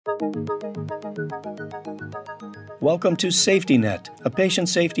Welcome to Safety Net, a patient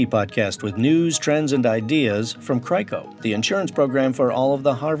safety podcast with news, trends, and ideas from CRICO, the insurance program for all of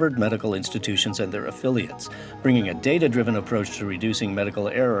the Harvard medical institutions and their affiliates, bringing a data-driven approach to reducing medical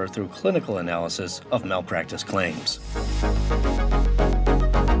error through clinical analysis of malpractice claims.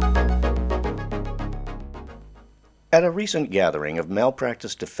 At a recent gathering of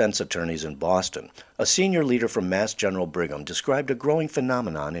malpractice defense attorneys in Boston, a senior leader from Mass General Brigham described a growing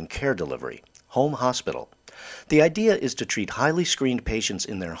phenomenon in care delivery: home hospital. The idea is to treat highly screened patients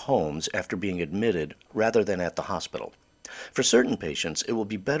in their homes after being admitted rather than at the hospital. For certain patients, it will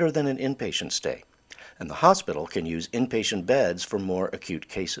be better than an inpatient stay, and the hospital can use inpatient beds for more acute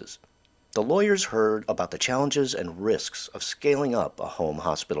cases. The lawyers heard about the challenges and risks of scaling up a home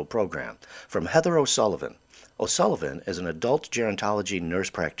hospital program from Heather O'Sullivan. O'Sullivan is an adult gerontology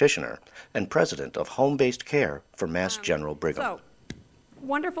nurse practitioner and president of home-based care for Mass General Brigham.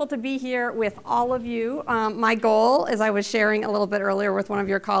 Wonderful to be here with all of you. My goal, as I was sharing a little bit earlier with one of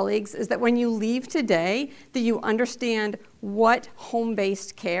your colleagues, is that when you leave today, that you understand what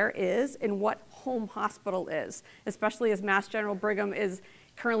home-based care is and what home hospital is, especially as Mass General Brigham is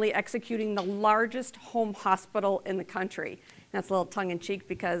currently executing the largest home hospital in the country. That's a little tongue-in-cheek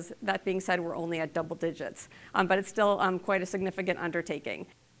because, that being said, we're only at double digits, but it's still quite a significant undertaking.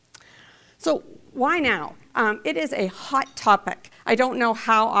 So why now? It is a hot topic. I don't know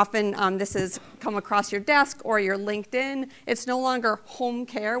how often this has come across your desk or your LinkedIn. It's no longer home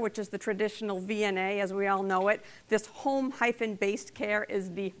care, which is the traditional VNA as we all know it. This home-based care is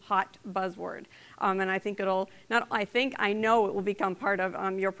the hot buzzword. And I know it will become part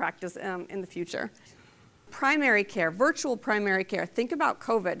of your practice in the future. Primary care, virtual primary care. Think about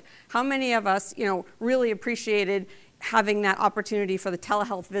COVID. How many of us, really appreciated having that opportunity for the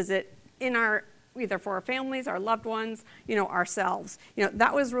telehealth visit either for our families, our loved ones, ourselves.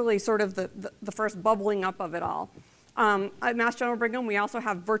 That was really sort of the first bubbling up of it all. At Mass General Brigham, we also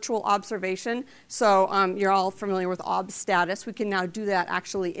have virtual observation. So you're all familiar with OBS status. We can now do that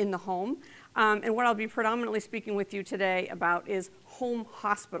actually in the home. And what I'll be predominantly speaking with you today about is home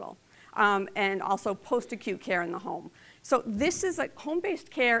hospital and also post-acute care in the home. So this is home-based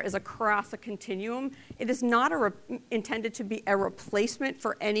care is across a continuum. It is not intended to be a replacement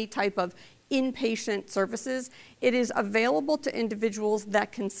for any type of inpatient services. It is available to individuals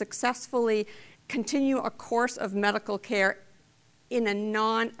that can successfully continue a course of medical care in a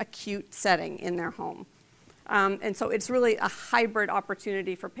non-acute setting in their home. And so it's really a hybrid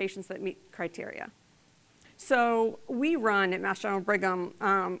opportunity for patients that meet criteria. So we run at Mass General Brigham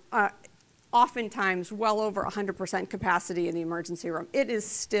oftentimes well over 100% capacity in the emergency room. It is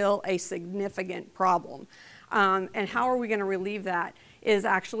still a significant problem. And how are we going to relieve that is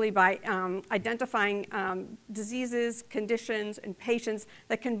actually by identifying diseases, conditions, and patients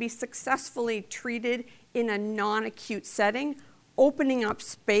that can be successfully treated in a non-acute setting, opening up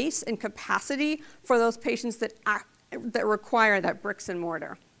space and capacity for those patients that require that bricks and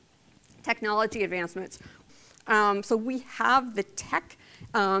mortar. Technology advancements. So we have the tech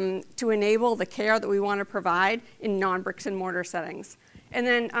to enable the care that we want to provide in non-bricks and mortar settings. And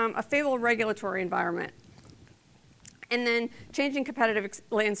then a favorable regulatory environment. And then changing competitive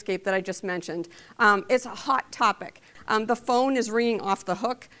landscape that I just mentioned. It's a hot topic. The phone is ringing off the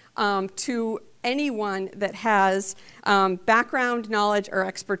hook to anyone that has background, knowledge, or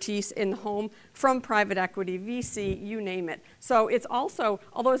expertise in the home from private equity, VC, you name it. So it's also,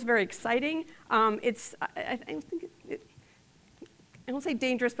 although it's very exciting, I won't say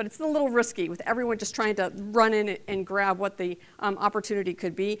dangerous, but it's a little risky with everyone just trying to run in and grab what the opportunity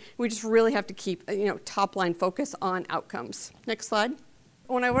could be. We just really have to keep top line focus on outcomes. Next slide.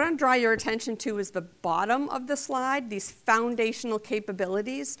 What I want to draw your attention to is the bottom of the slide, these foundational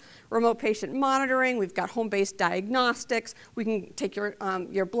capabilities. Remote patient monitoring, we've got home-based diagnostics, we can take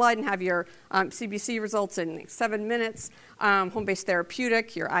your blood and have your CBC results in 7 minutes, home-based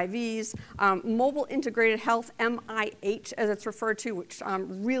therapeutic, your IVs, mobile integrated health, MIH as it's referred to, which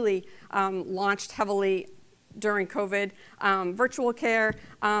really launched heavily during COVID, virtual care,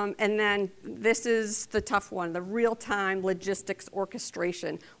 and then this is the tough one, the real-time logistics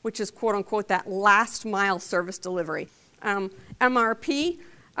orchestration, which is quote-unquote that last mile service delivery. MRP,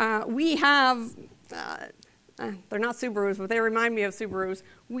 we have, they're not Subarus, but they remind me of Subarus.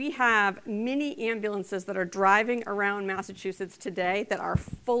 We have mini ambulances that are driving around Massachusetts today that are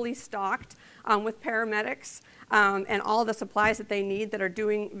fully stocked with paramedics and all the supplies that they need that are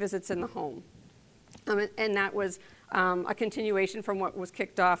doing visits in the home. And that was a continuation from what was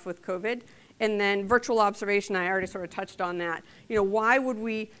kicked off with COVID. And then virtual observation, I already sort of touched on that. Why would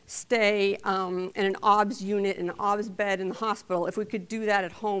we stay in an OBS unit, in an OBS bed in the hospital, if we could do that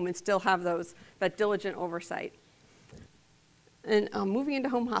at home and still have that diligent oversight? And moving into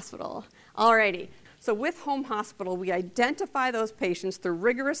home hospital. Alrighty. So with home hospital, we identify those patients through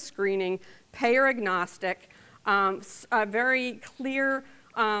rigorous screening, payer agnostic, a very clear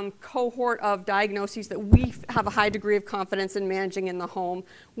cohort of diagnoses that we have a high degree of confidence in managing in the home.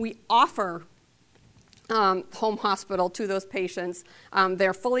 We offer home hospital to those patients.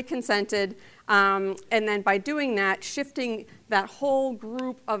 They're fully consented. And then by doing that, shifting that whole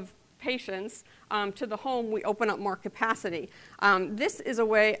group of patients to the home, we open up more capacity. This is a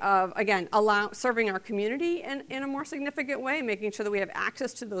way of, again, serving our community in a more significant way, making sure that we have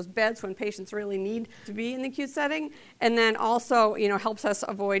access to those beds when patients really need to be in the acute setting, and then also, helps us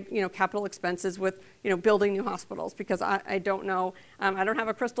avoid, capital expenses with, building new hospitals, because I don't know, I don't have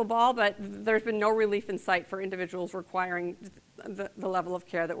a crystal ball, but there's been no relief in sight for individuals requiring the level of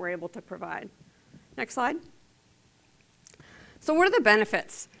care that we're able to provide. Next slide. So what are the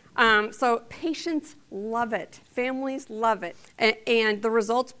benefits? So patients love it, families love it, and the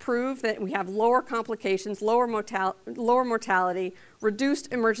results prove that we have lower complications, lower mortality,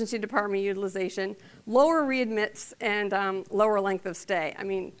 reduced emergency department utilization, lower readmits, and lower length of stay. I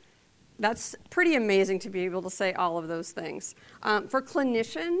mean, that's pretty amazing to be able to say all of those things. For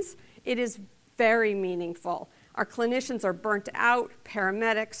clinicians, it is very meaningful. Our clinicians are burnt out,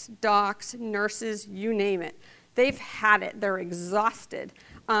 paramedics, docs, nurses, you name it. They've had it, they're exhausted.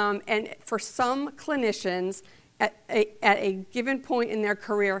 And for some clinicians, at a given point in their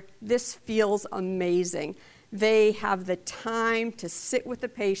career, this feels amazing. They have the time to sit with the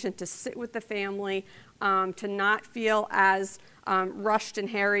patient, to sit with the family, to not feel as rushed and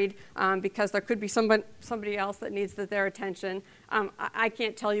harried because there could be somebody else that needs their attention. I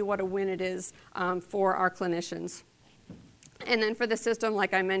can't tell you what a win it is for our clinicians. And then for the system,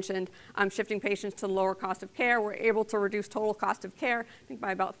 like I mentioned, shifting patients to lower cost of care, we're able to reduce total cost of care, I think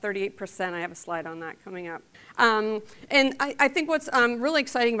by about 38%. I have a slide on that coming up. And I think what's really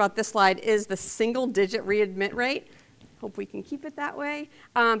exciting about this slide is the single-digit readmit rate. Hope we can keep it that way.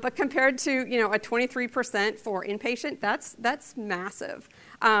 But compared to a 23% for inpatient, that's massive.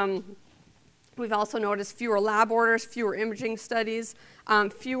 We've also noticed fewer lab orders, fewer imaging studies,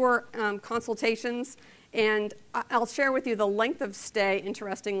 fewer consultations. And I'll share with you the length of stay,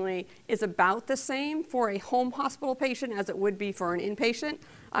 interestingly, is about the same for a home hospital patient as it would be for an inpatient,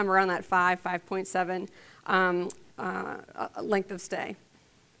 around that 5.7 length of stay.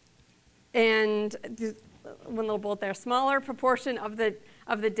 And one little bullet there, smaller proportion of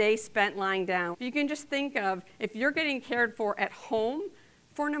the day spent lying down. You can just think of, if you're getting cared for at home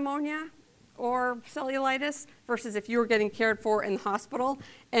for pneumonia or cellulitis versus if you were getting cared for in the hospital,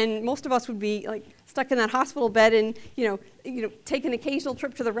 and most of us would be like stuck in that hospital bed and take an occasional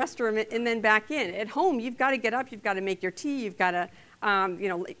trip to the restroom and then back in. At home, you've got to get up, you've got to make your tea, you've got to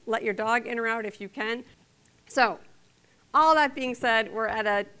let your dog in or out if you can. So all that being said, we're at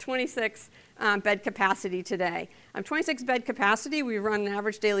a 26 bed capacity today. 26 bed capacity, we run an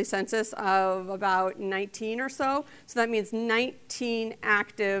average daily census of about 19 or so. So that means 19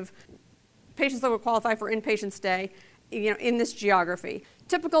 active patients that would qualify for inpatient stay, in this geography.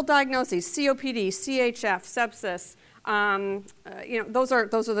 Typical diagnoses: COPD, CHF, sepsis. Those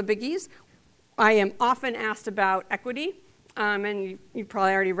are the biggies. I am often asked about equity, and you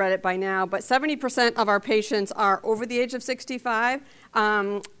probably already read it by now. But 70% of our patients are over the age of 65,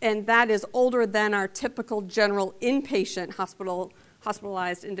 and that is older than our typical general inpatient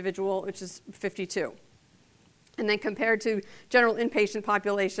hospitalized individual, which is 52. And then compared to general inpatient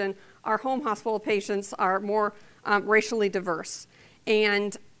population, our home hospital patients are more racially diverse.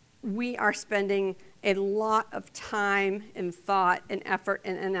 And we are spending a lot of time and thought and effort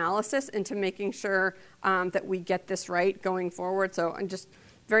and analysis into making sure that we get this right going forward. So I'm just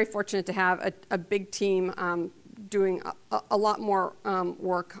very fortunate to have a big team doing a lot more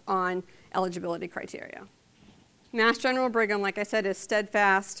work on eligibility criteria. Mass General Brigham, like I said, is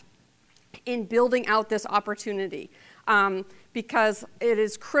steadfast in building out this opportunity because it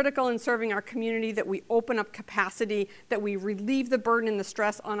is critical in serving our community that we open up capacity, that we relieve the burden and the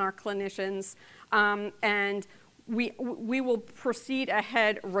stress on our clinicians, and we will proceed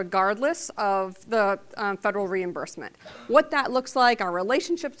ahead regardless of the federal reimbursement. What that looks like, our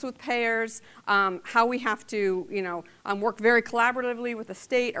relationships with payers, how we have to work very collaboratively with the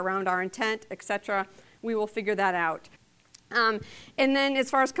state around our intent, et cetera, we will figure that out. And then as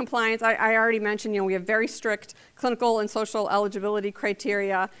far as compliance, I already mentioned, we have very strict clinical and social eligibility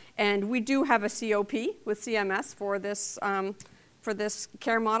criteria, and we do have a COP with CMS for this for this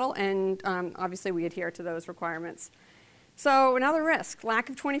care model, and obviously we adhere to those requirements. So another risk, lack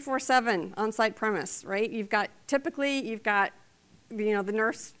of 24/7 on-site premise, right? Typically you've got the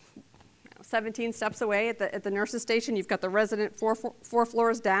nurse 17 steps away at the nurse's station. You've got the resident four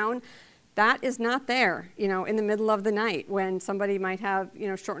floors down. That is not there, in the middle of the night when somebody might have,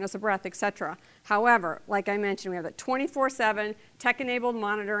 shortness of breath, et cetera. However, like I mentioned, we have that 24/7 tech-enabled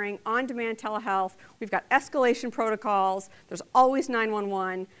monitoring, on-demand telehealth. We've got escalation protocols. There's always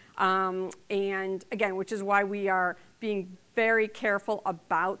 911. And again, which is why we are being very careful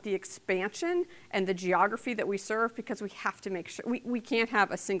about the expansion and the geography that we serve, because we have to make sure we can't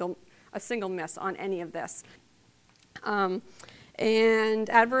have a single miss on any of this. And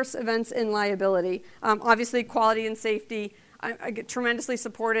adverse events and liability. Obviously, quality and safety. I get tremendously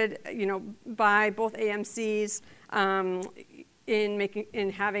supported, by both AMCs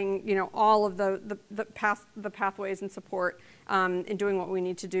in having, all of the pathways and support in doing what we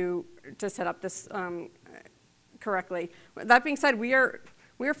need to do to set up this correctly. That being said, we are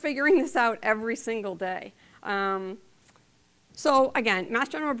figuring this out every single day. So again, Mass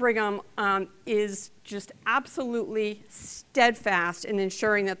General Brigham is just absolutely steadfast in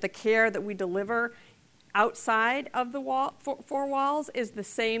ensuring that the care that we deliver outside of the four walls is the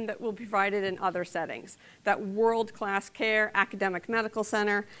same that will be provided in other settings. That world-class care, academic medical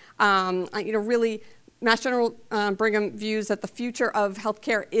center, really, Mass General Brigham views that the future of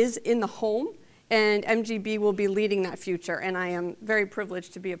healthcare is in the home, and MGB will be leading that future, and I am very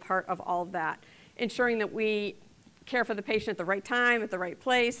privileged to be a part of all of that, ensuring that we care for the patient at the right time, at the right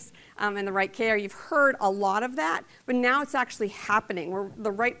place, and the right care. You've heard a lot of that, but now it's actually happening, where the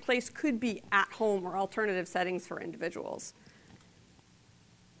right place could be at home or alternative settings for individuals.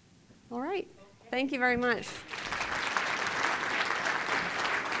 All right. Thank you very much.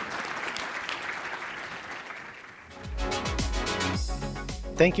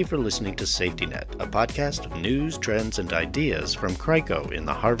 Thank you for listening to Safety Net, a podcast of news, trends, and ideas from CRICO in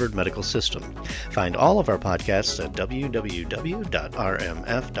the Harvard Medical System. Find all of our podcasts at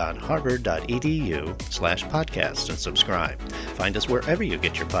www.rmf.harvard.edu/podcast and subscribe. Find us wherever you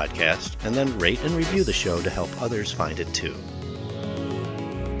get your podcasts, and then rate and review the show to help others find it too.